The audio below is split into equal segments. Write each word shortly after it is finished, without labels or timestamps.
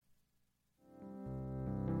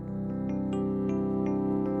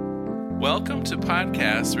Welcome to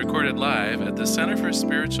podcasts recorded live at the Center for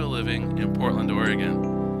Spiritual Living in Portland,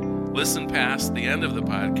 Oregon. Listen past the end of the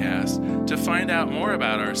podcast to find out more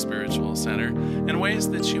about our spiritual center and ways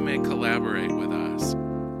that you may collaborate with us.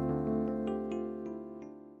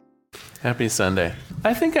 Happy Sunday.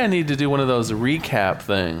 I think I need to do one of those recap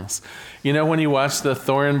things. You know, when you watch the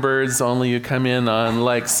Thornbirds, only you come in on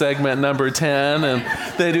like segment number 10 and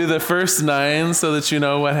they do the first 9 so that you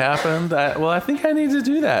know what happened. I think I need to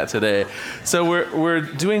do that today. So we're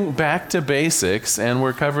doing back to basics, and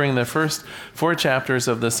we're covering the first 4 chapters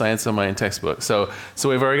of the Science of Mind textbook. So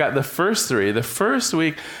we've already got the first 3. The first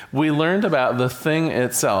week, we learned about the thing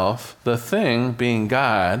itself, the thing being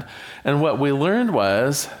God. And what we learned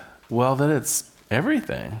was, well, that it's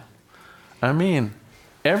everything. I mean,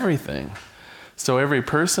 everything. So every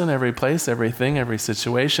person, every place, everything, every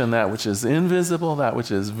situation, that which is invisible, that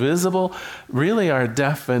which is visible, really our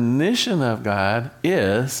definition of God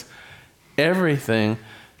is everything,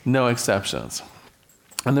 no exceptions.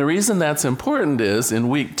 And the reason that's important is in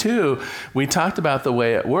week 2, we talked about the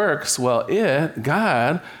way it works. Well,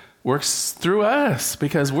 God, works through us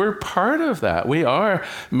because we're part of that. We are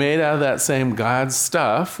made out of that same God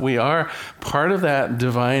stuff. We are part of that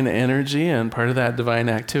divine energy and part of that divine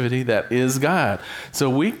activity that is God.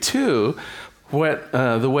 So week 2,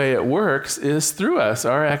 the way it works is through us.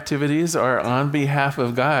 Our activities are on behalf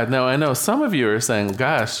of God. Now, I know some of you are saying,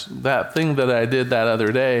 gosh, that thing that I did that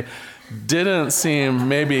other day didn't seem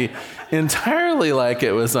maybe entirely like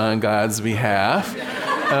it was on God's behalf.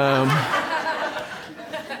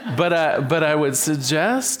 But I would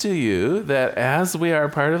suggest to you that as we are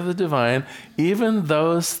part of the divine, even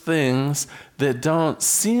those things that don't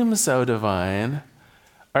seem so divine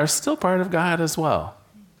are still part of God as well.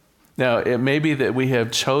 Now, it may be that we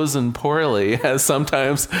have chosen poorly, as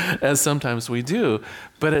sometimes we do,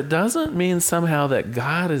 but it doesn't mean somehow that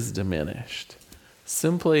God is diminished.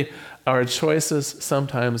 Simply, our choices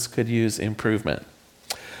sometimes could use improvement.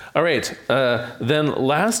 All right, then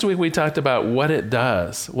last week we talked about what it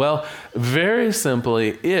does. Well, very simply,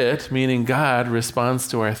 it, meaning God, responds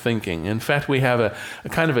to our thinking. In fact, we have a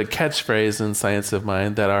kind of a catchphrase in Science of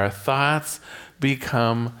Mind that our thoughts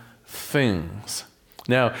become things.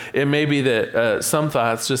 Now, it may be that some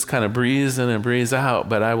thoughts just kind of breeze in and breeze out,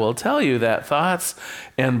 but I will tell you that thoughts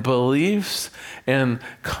and beliefs and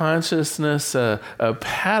consciousness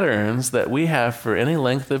patterns that we have for any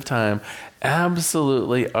length of time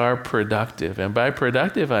absolutely are productive. And by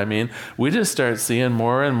productive, I mean we just start seeing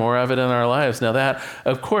more and more of it in our lives. Now that,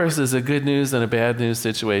 of course, is a good news and a bad news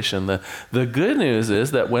situation. The good news is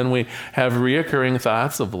that when we have reoccurring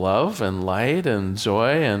thoughts of love and light and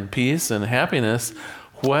joy and peace and happiness,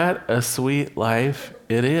 what a sweet life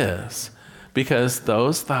it is. Because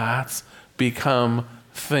those thoughts become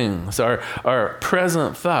things. Our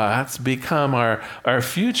present thoughts become our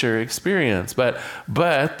future experience. But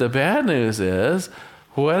the bad news is,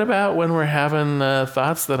 what about when we're having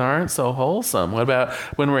thoughts that aren't so wholesome? What about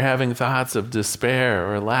when we're having thoughts of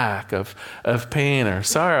despair or lack, of pain or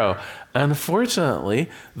sorrow? Unfortunately,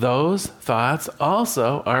 those thoughts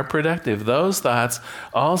also are productive. Those thoughts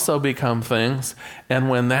also become things. And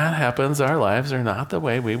when that happens, our lives are not the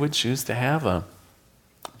way we would choose to have them.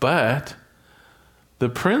 But the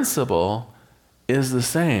principle is the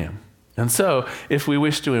same. And so if we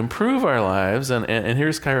wish to improve our lives, and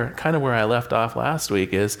here's kind of where I left off last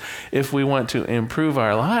week, is if we want to improve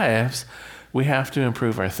our lives, we have to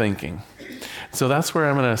improve our thinking. So that's where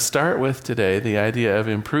I'm going to start with today, the idea of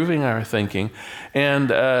improving our thinking. And,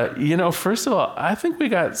 first of all, I think we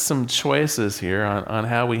got some choices here on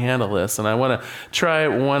how we handle this, and I want to try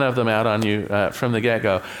one of them out on you from the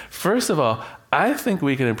get-go. First of all, I think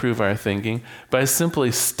we can improve our thinking by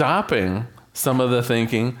simply stopping some of the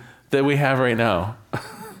thinking that we have right now.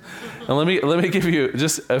 And let me give you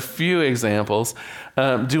just a few examples.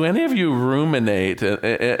 Do any of you ruminate?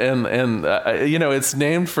 And it's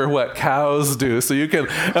named for what cows do. So you can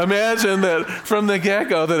imagine that from the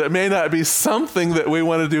get-go that it may not be something that we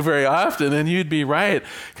want to do very often, and you'd be right.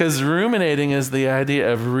 Because ruminating is the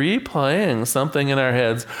idea of replaying something in our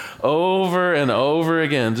heads over and over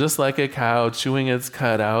again, just like a cow chewing its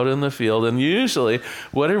cud out in the field. And usually,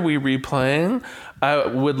 what are we replaying? I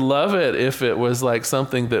would love it if it was like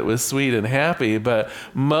something that was sweet and happy, but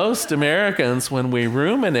most Americans, when we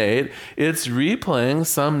ruminate, it's replaying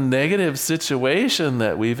some negative situation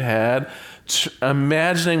that we've had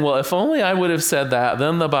imagining, well, if only I would have said that,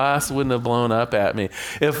 then the boss wouldn't have blown up at me.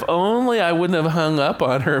 If only I wouldn't have hung up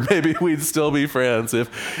on her, maybe we'd still be friends.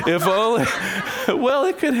 If only, well,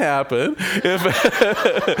 it could happen.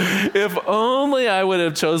 If only I would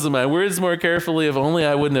have chosen my words more carefully, if only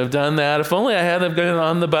I wouldn't have done that, if only I hadn't gotten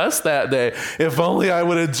on the bus that day, if only I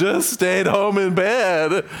would have just stayed home in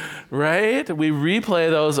bed. Right? We replay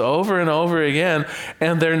those over and over again,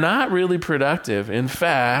 and they're not really productive. In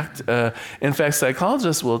fact,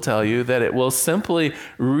 psychologists will tell you that it will simply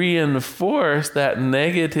reinforce that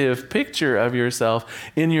negative picture of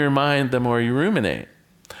yourself in your mind the more you ruminate.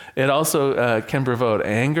 It also can provoke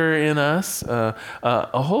anger in us.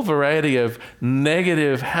 A whole variety of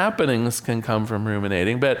negative happenings can come from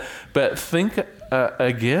ruminating. But think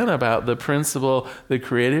again about the principle, the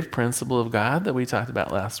creative principle of God that we talked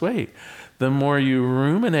about last week. The more you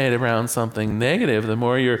ruminate around something negative, the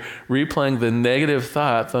more you're replaying the negative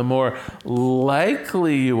thought, the more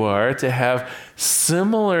likely you are to have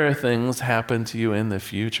similar things happen to you in the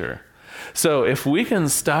future. So if we can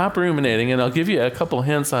stop ruminating, and I'll give you a couple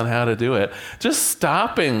hints on how to do it, just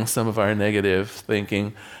stopping some of our negative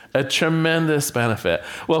thinking, a tremendous benefit.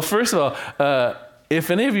 Well, first of all, if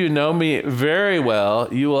any of you know me very well,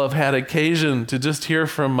 you will have had occasion to just hear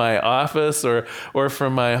from my office or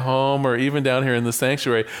from my home or even down here in the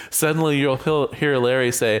sanctuary. Suddenly you'll hear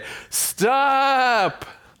Larry say, "Stop!"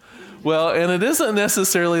 Well, and it isn't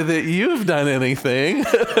necessarily that you've done anything.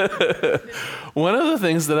 One of the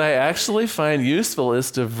things that I actually find useful is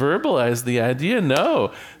to verbalize the idea,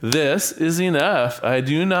 no, this is enough. I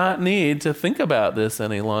do not need to think about this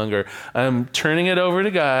any longer. I'm turning it over to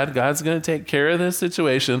God. God's going to take care of this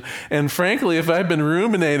situation. And frankly, if I've been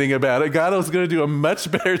ruminating about it, God is going to do a much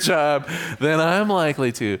better job than I'm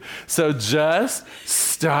likely to. So just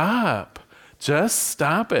stop. Just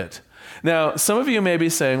stop it. Now, some of you may be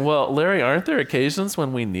saying, well, Larry, aren't there occasions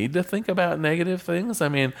when we need to think about negative things? I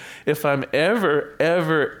mean, if I'm ever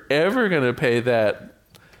going to pay that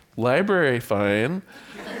library fine,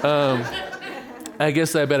 I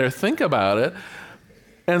guess I better think about it.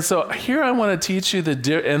 And so here I want to teach you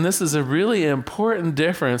and this is a really important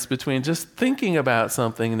difference between just thinking about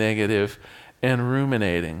something negative and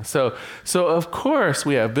ruminating. So of course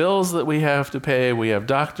we have bills that we have to pay, we have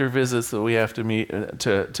doctor visits that we have to meet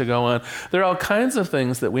to go on. There are all kinds of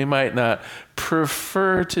things that we might not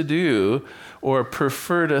prefer to do or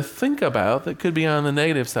prefer to think about that could be on the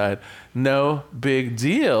negative side. No big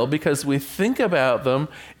deal, because we think about them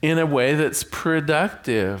in a way that's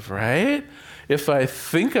productive, right? If I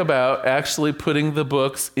think about actually putting the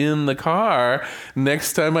books in the car,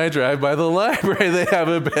 next time I drive by the library, they have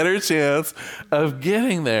a better chance of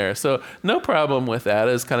getting there. So no problem with that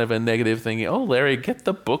as kind of a negative thinking. Oh, Larry, get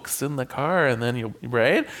the books in the car, and then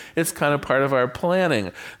right? It's kind of part of our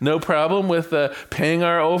planning. No problem with paying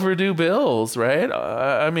our overdue bills, right?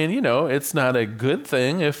 I mean, it's not a good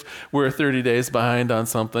thing if we're 30 days behind on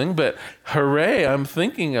something, but hooray, I'm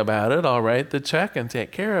thinking about it. I'll write the check and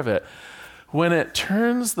take care of it. When it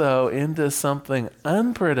turns, though, into something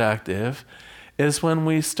unproductive is when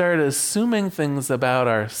we start assuming things about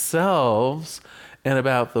ourselves and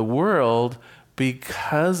about the world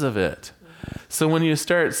because of it. So when you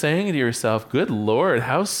start saying to yourself, good Lord,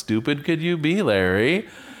 how stupid could you be, Larry?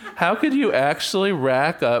 How could you actually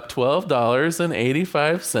rack up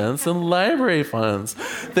 $12.85 in library funds?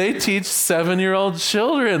 They teach 7-year-old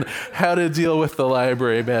children how to deal with the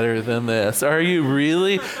library better than this. Are you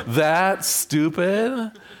really that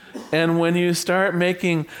stupid? And when you start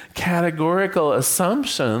making categorical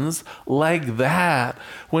assumptions like that,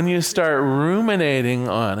 when you start ruminating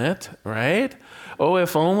on it, right? Oh,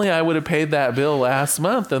 if only I would have paid that bill last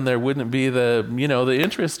month, then there wouldn't be the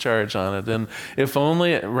interest charge on it. And if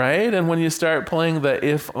only, right? And when you start playing the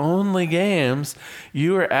if only games,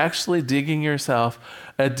 you are actually digging yourself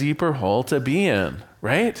a deeper hole to be in,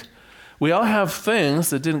 right? We all have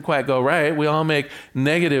things that didn't quite go right. We all make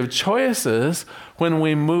negative choices. When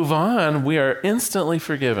we move on, we are instantly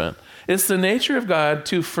forgiven. It's the nature of God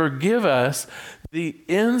to forgive us the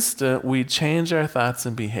instant we change our thoughts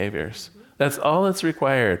and behaviors. That's all that's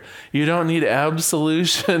required. You don't need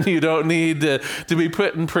absolution. You don't need to be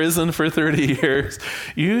put in prison for 30 years.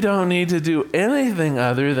 You don't need to do anything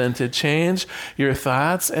other than to change your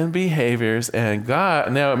thoughts and behaviors. And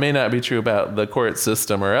God, now it may not be true about the court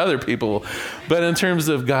system or other people, but in terms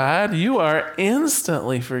of God, you are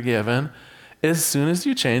instantly forgiven as soon as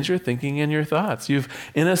you change your thinking and your thoughts. You've,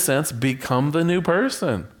 in a sense, become the new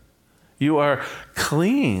person. You are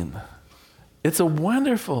clean. It's a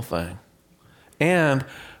wonderful thing. And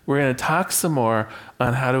we're going to talk some more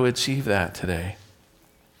on how to achieve that today.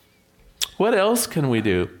 What else can we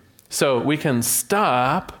do? So we can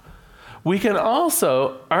stop. We can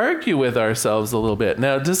also argue with ourselves a little bit.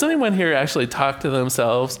 Now, does anyone here actually talk to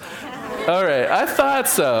themselves? All right, I thought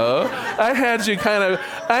so. I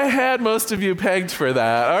had most of you pegged for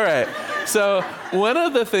that. All right. So one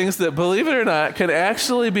of the things that, believe it or not, can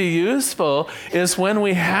actually be useful is when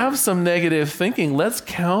we have some negative thinking, let's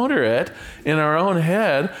counter it in our own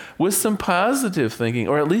head with some positive thinking,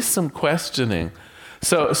 or at least some questioning.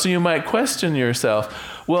 So you might question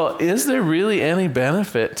yourself, well, is there really any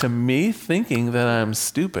benefit to me thinking that I'm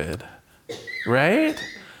stupid? Right?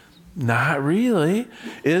 Not really.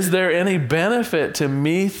 Is there any benefit to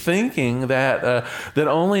me thinking that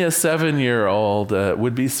only a 7-year-old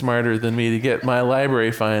would be smarter than me to get my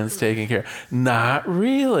library fines taken care of? Not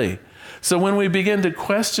really. So when we begin to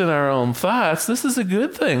question our own thoughts, this is a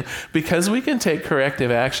good thing because we can take corrective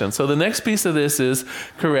action. So the next piece of this is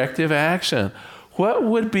corrective action. What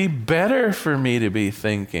would be better for me to be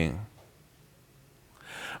thinking?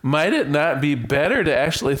 Might it not be better to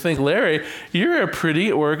actually think, Larry, you're a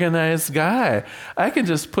pretty organized guy. I can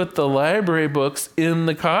just put the library books in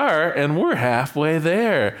the car and we're halfway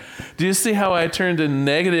there. Do you see how I turned a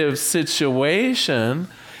negative situation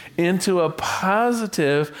into a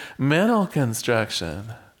positive mental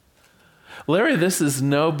construction? Larry, this is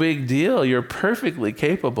no big deal. You're perfectly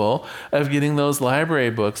capable of getting those library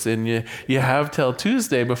books, and you have till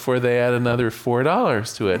Tuesday before they add another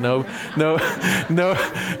 $4 to it.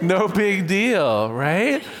 No big deal,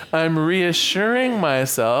 right? I'm reassuring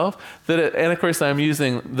myself that, and of course I'm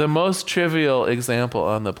using the most trivial example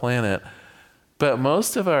on the planet, but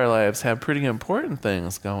most of our lives have pretty important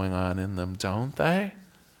things going on in them, don't they?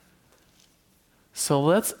 So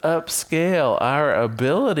let's upscale our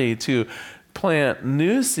ability to plant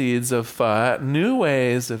new seeds of thought, new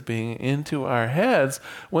ways of being into our heads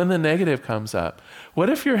when the negative comes up. What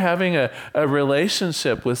if you're having a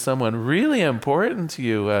relationship with someone really important to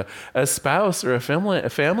you, a spouse or a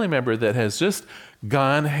family member that has just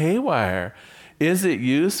gone haywire? Is it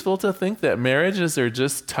useful to think that marriages are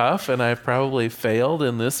just tough and I've probably failed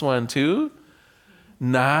in this one too?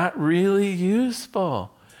 Not really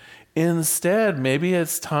useful. Instead, maybe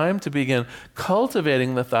it's time to begin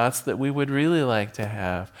cultivating the thoughts that we would really like to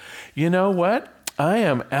have. You know what? I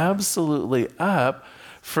am absolutely up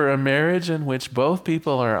for a marriage in which both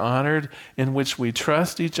people are honored, in which we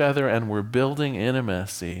trust each other and we're building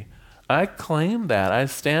intimacy. I claim that. I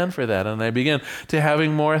stand for that. And I begin to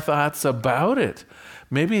having more thoughts about it.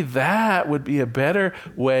 Maybe that would be a better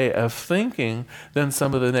way of thinking than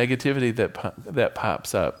some of the negativity that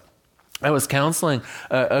pops up. I was counseling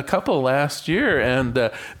a couple last year, and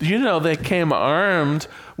they came armed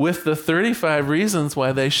with the 35 reasons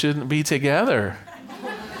why they shouldn't be together.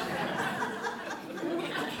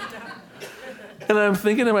 And I'm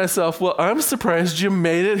thinking to myself, well, I'm surprised you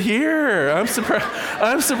made it here. I'm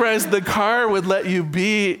surprised the car would let you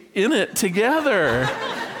be in it together,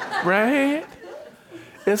 right?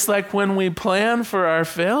 It's like when we plan for our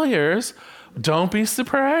failures, don't be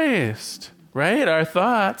surprised, right? Our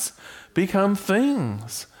thoughts become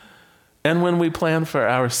things. And when we plan for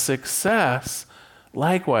our success,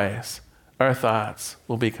 likewise, our thoughts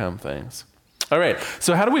will become things. All right,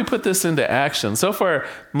 so how do we put this into action? So far,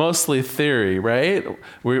 mostly theory, right?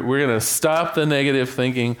 We're going to stop the negative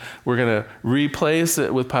thinking. We're going to replace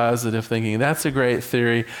it with positive thinking. That's a great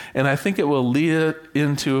theory, and I think it will lead it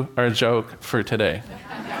into our joke for today.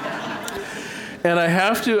 And I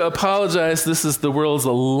have to apologize, this is the world's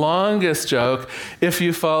longest joke. If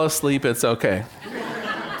you fall asleep, it's okay.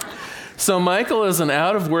 So Michael is an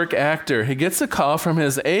out-of-work actor. He gets a call from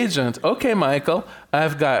his agent. Okay, Michael,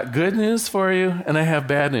 I've got good news for you, and I have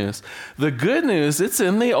bad news. The good news, it's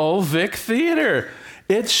in the Old Vic Theater.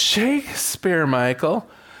 It's Shakespeare, Michael.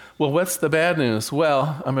 Well, what's the bad news?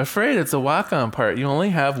 Well, I'm afraid it's a walk-on part. You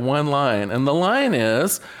only have one line, and the line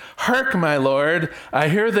is, "Hark, my lord, I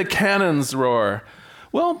hear the cannons roar."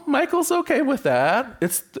 Well, Michael's okay with that.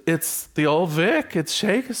 It's the Old Vic, it's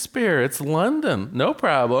Shakespeare, it's London, no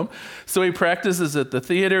problem. So he practices at the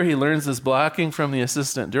theater, he learns his blocking from the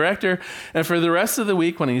assistant director, and for the rest of the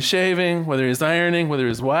week when he's shaving, whether he's ironing, whether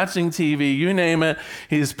he's watching TV, you name it,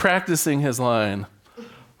 he's practicing his line.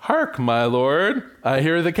 "Hark, my lord, I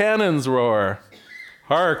hear the cannons roar.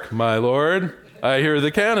 Hark, my lord, I hear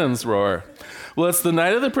the cannons roar." Well, it's the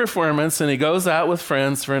night of the performance, and he goes out with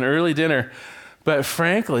friends for an early dinner. But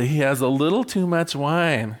frankly, he has a little too much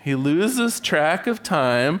wine. He loses track of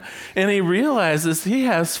time, and he realizes he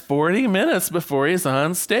has 40 minutes before he's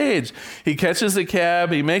on stage. He catches a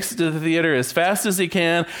cab. He makes it to the theater as fast as he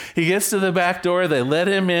can. He gets to the back door. They let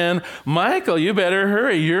him in. Michael, you better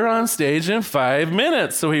hurry. You're on stage in 5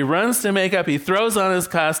 minutes. So he runs to make up. He throws on his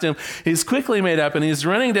costume. He's quickly made up, and he's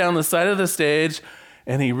running down the side of the stage,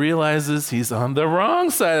 and he realizes he's on the wrong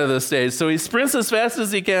side of the stage. So he sprints as fast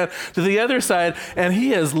as he can to the other side, and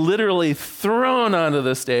he is literally thrown onto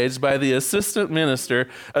the stage by the assistant manager,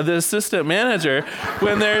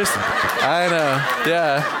 when there's, I know,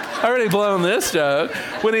 yeah, already blown this joke,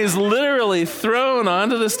 when he's literally thrown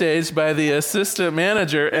onto the stage by the assistant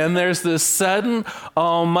manager, and there's this sudden,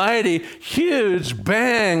 almighty, huge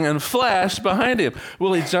bang and flash behind him.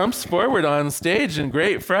 Well, he jumps forward on stage in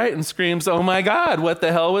great fright and screams, "Oh my God, what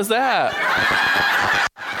the hell was that?"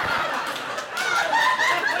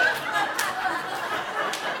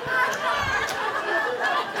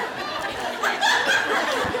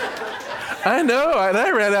 I know, and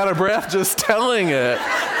I ran out of breath just telling it.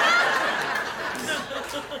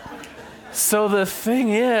 So the thing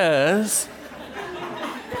is,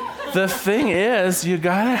 you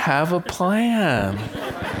gotta have a plan.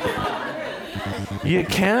 You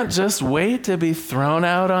can't just wait to be thrown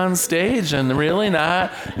out on stage and really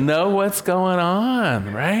not know what's going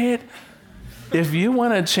on, right? If you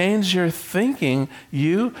want to change your thinking,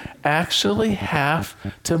 you actually have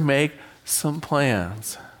to make some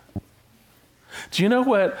plans. Do you know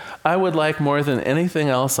what I would like more than anything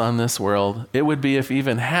else on this world? It would be if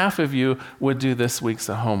even half of you would do this week's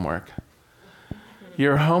homework.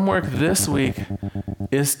 Your homework this week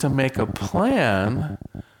is to make a plan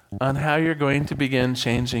on how you're going to begin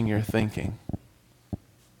changing your thinking.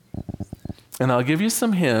 And I'll give you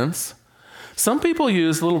some hints. Some people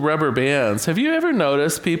use little rubber bands. Have you ever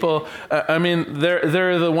noticed people,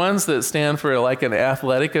 they're the ones that stand for like an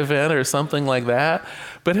athletic event or something like that.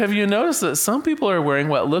 But have you noticed that some people are wearing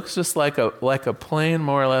what looks just like a plain,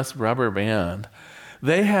 more or less, rubber band?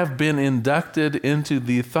 They have been inducted into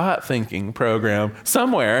the thought thinking program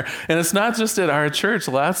somewhere. And it's not just at our church.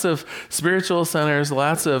 Lots of spiritual centers,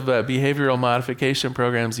 lots of behavioral modification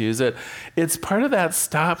programs use it. It's part of that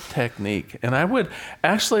stop technique. And I would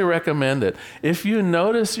actually recommend it. If you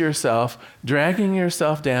notice yourself dragging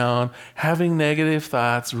yourself down, having negative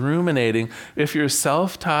thoughts, ruminating, if your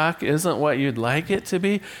self-talk isn't what you'd like it to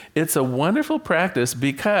be, it's a wonderful practice,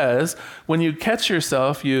 because when you catch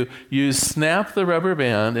yourself, you snap the rubber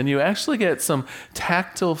band, and you actually get some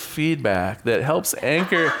tactile feedback that helps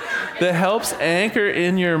anchor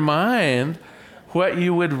in your mind what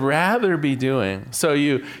you would rather be doing. So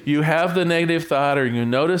you have the negative thought, or you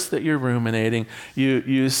notice that you're ruminating,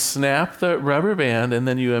 you snap the rubber band, and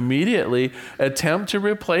then you immediately attempt to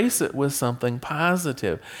replace it with something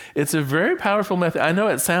positive. It's a very powerful method. I know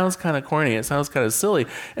it sounds kind of corny, it sounds kind of silly,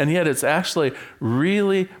 and yet it's actually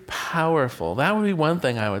really powerful. That would be one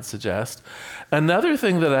thing I would suggest. Another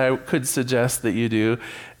thing that I could suggest that you do,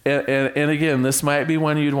 and again, this might be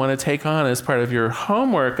one you'd want to take on as part of your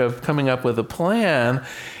homework of coming up with a plan,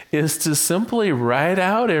 is to simply write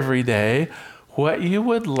out every day what you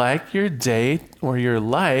would like your day or your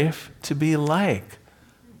life to be like.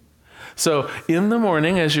 So in the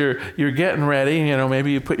morning, as you're getting ready,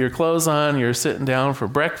 maybe you put your clothes on, you're sitting down for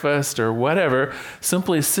breakfast or whatever,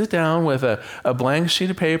 simply sit down with a blank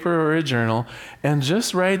sheet of paper or a journal and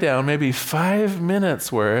just write down maybe 5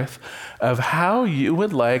 minutes worth of how you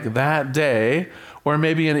would like that day, or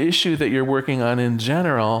maybe an issue that you're working on in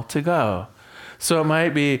general, to go. So it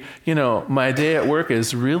might be, my day at work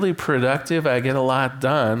is really productive, I get a lot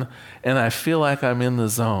done, and I feel like I'm in the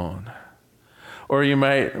zone. Or you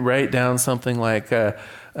might write down something like,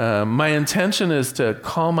 my intention is to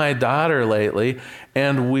call my daughter lately,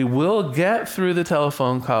 and we will get through the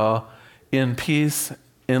telephone call in peace,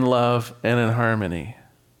 in love, and in harmony.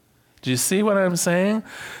 Do you see what I'm saying?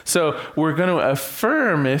 So we're going to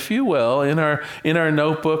affirm, if you will, in our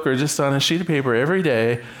notebook or just on a sheet of paper every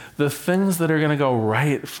day, the things that are going to go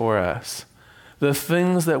right for us, the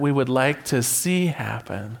things that we would like to see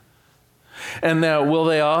happen. And now, will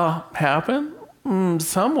they all happen?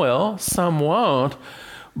 Some will, some won't.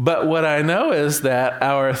 But what I know is that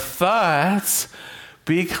our thoughts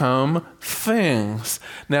become things.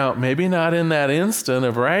 Now, maybe not in that instant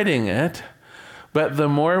of writing it, but the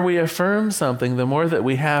more we affirm something, the more that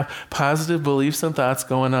we have positive beliefs and thoughts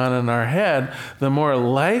going on in our head, the more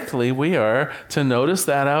likely we are to notice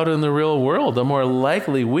that out in the real world, the more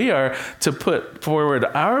likely we are to put forward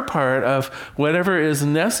our part of whatever is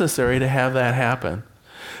necessary to have that happen.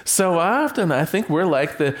 so often I think we're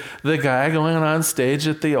like the guy going on stage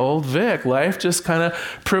at the Old Vic. Life just kind of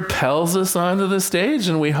propels us onto the stage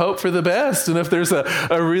and we hope for the best. And if there's a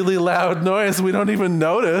really loud noise, we don't even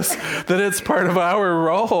notice that it's part of our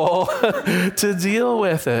role to deal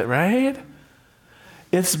with it, right?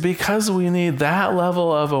 It's because we need that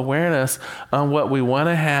level of awareness on what we want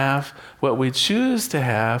to have, what we choose to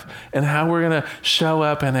have, and how we're going to show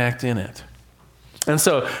up and act in it. And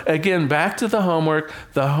so, again, back to the homework.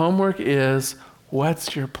 The homework is,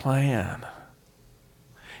 what's your plan?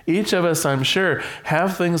 Each of us, I'm sure,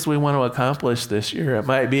 have things we want to accomplish this year. It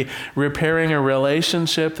might be repairing a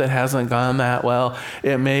relationship that hasn't gone that well.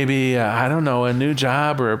 It may be, a new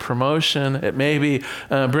job or a promotion. It may be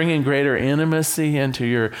bringing greater intimacy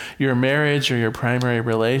into your marriage or your primary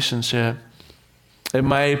relationship. It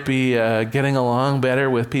might be getting along better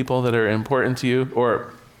with people that are important to you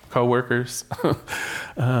or coworkers.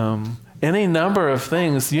 Any number of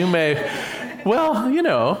things you may...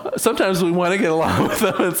 Well, sometimes we want to get along with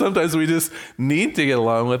them, and sometimes we just need to get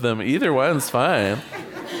along with them. Either one's fine.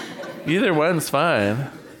 Either one's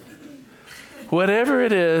fine. Whatever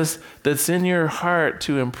it is that's in your heart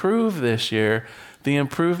to improve this year, the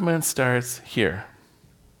improvement starts here.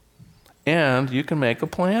 And you can make a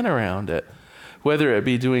plan around it. Whether it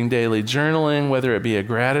be doing daily journaling, whether it be a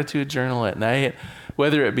gratitude journal at night,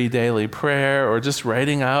 whether it be daily prayer or just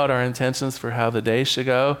writing out our intentions for how the day should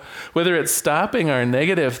go, whether it's stopping our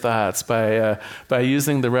negative thoughts by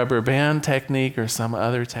using the rubber band technique or some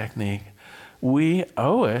other technique, we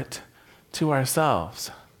owe it to ourselves.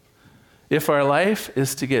 If our life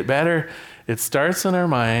is to get better, it starts in our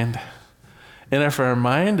mind. And if our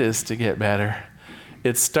mind is to get better,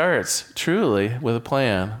 it starts truly with a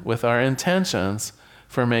plan, with our intentions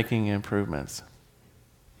for making improvements.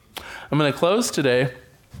 I'm going to close today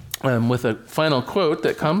with a final quote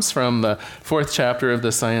that comes from the 4th chapter of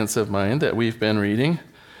The Science of Mind that we've been reading.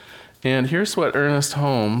 And here's what Ernest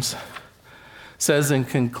Holmes says in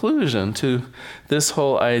conclusion to this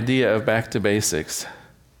whole idea of back to basics.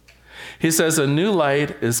 He says, "A new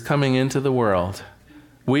light is coming into the world.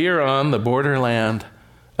 We are on the borderland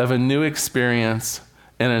of a new experience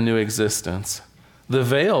and a new existence. The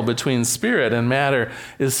veil between spirit and matter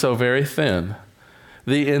is so very thin.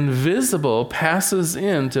 The invisible passes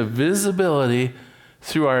into visibility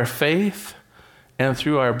through our faith and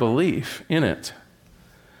through our belief in it.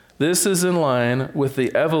 This is in line with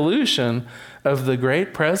the evolution of the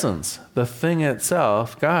great presence, the thing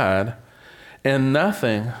itself, God, and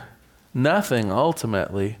nothing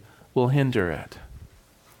ultimately will hinder it."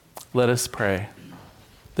 Let us pray.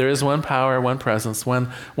 There is one power, one presence, one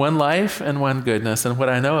life, and one goodness. And what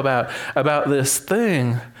I know about this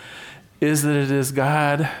thing is that it is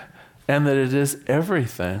God and that it is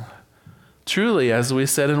everything. Truly, as we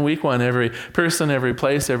said in week 1, every person, every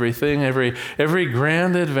place, everything, every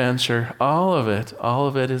grand adventure, all of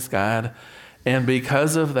it is God. And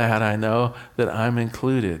because of that, I know that I'm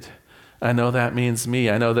included. I know that means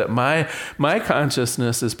me. I know that my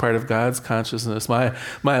consciousness is part of God's consciousness. My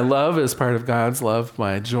love is part of God's love.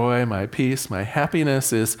 My joy, my peace, my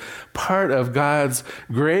happiness is part of God's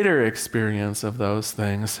greater experience of those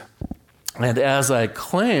things. And as I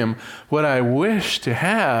claim what I wish to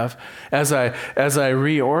have, as I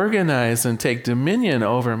reorganize and take dominion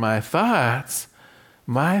over my thoughts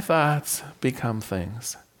become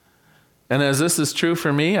things. And as this is true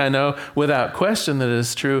for me, I know without question that it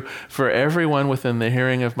is true for everyone within the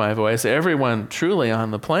hearing of my voice, everyone truly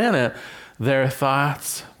on the planet, their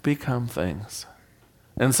thoughts become things.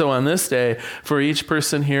 And so on this day, for each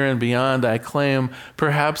person here and beyond, I claim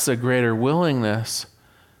perhaps a greater willingness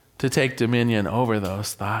to take dominion over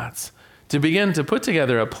those thoughts, to begin to put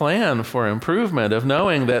together a plan for improvement, of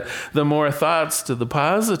knowing that the more thoughts to the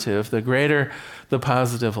positive, the greater the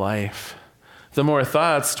positive life. The more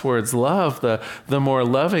thoughts towards love, the more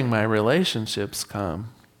loving my relationships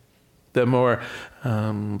come. The more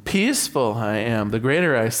peaceful I am, the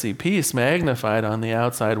greater I see peace magnified on the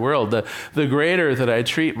outside world. The greater that I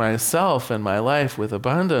treat myself and my life with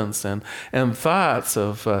abundance and thoughts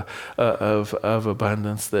of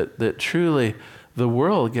abundance, that truly the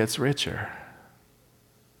world gets richer.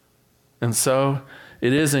 And so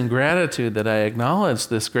it is in gratitude that I acknowledge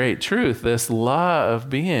this great truth, this law of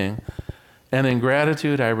being. And in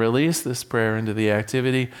gratitude, I release this prayer into the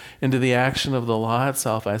activity, into the action of the law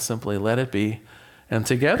itself. I simply let it be. And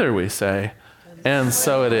together we say, and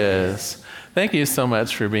so it is. Thank you so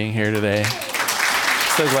much for being here today.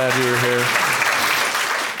 So glad you were here.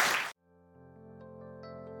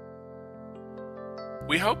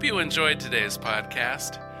 We hope you enjoyed today's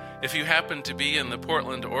podcast. If you happen to be in the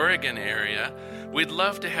Portland, Oregon area, we'd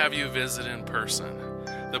love to have you visit in person.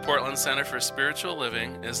 The Portland Center for Spiritual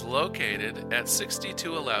Living is located at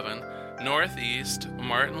 6211 Northeast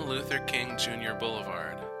Martin Luther King Jr.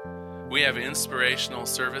 Boulevard. We have inspirational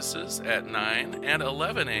services at 9 and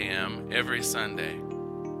 11 a.m. every Sunday.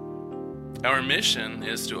 Our mission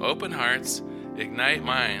is to open hearts, ignite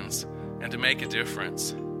minds, and to make a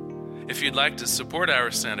difference. If you'd like to support our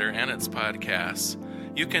center and its podcasts,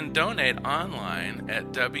 you can donate online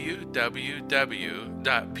at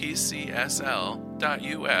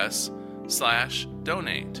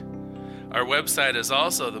www.pcsl.us/donate. Our website is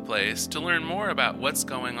also the place to learn more about what's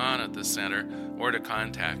going on at the center or to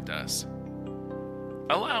contact us.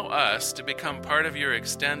 Allow us to become part of your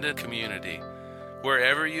extended community.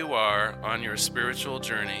 Wherever you are on your spiritual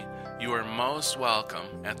journey, you are most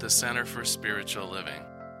welcome at the Center for Spiritual Living.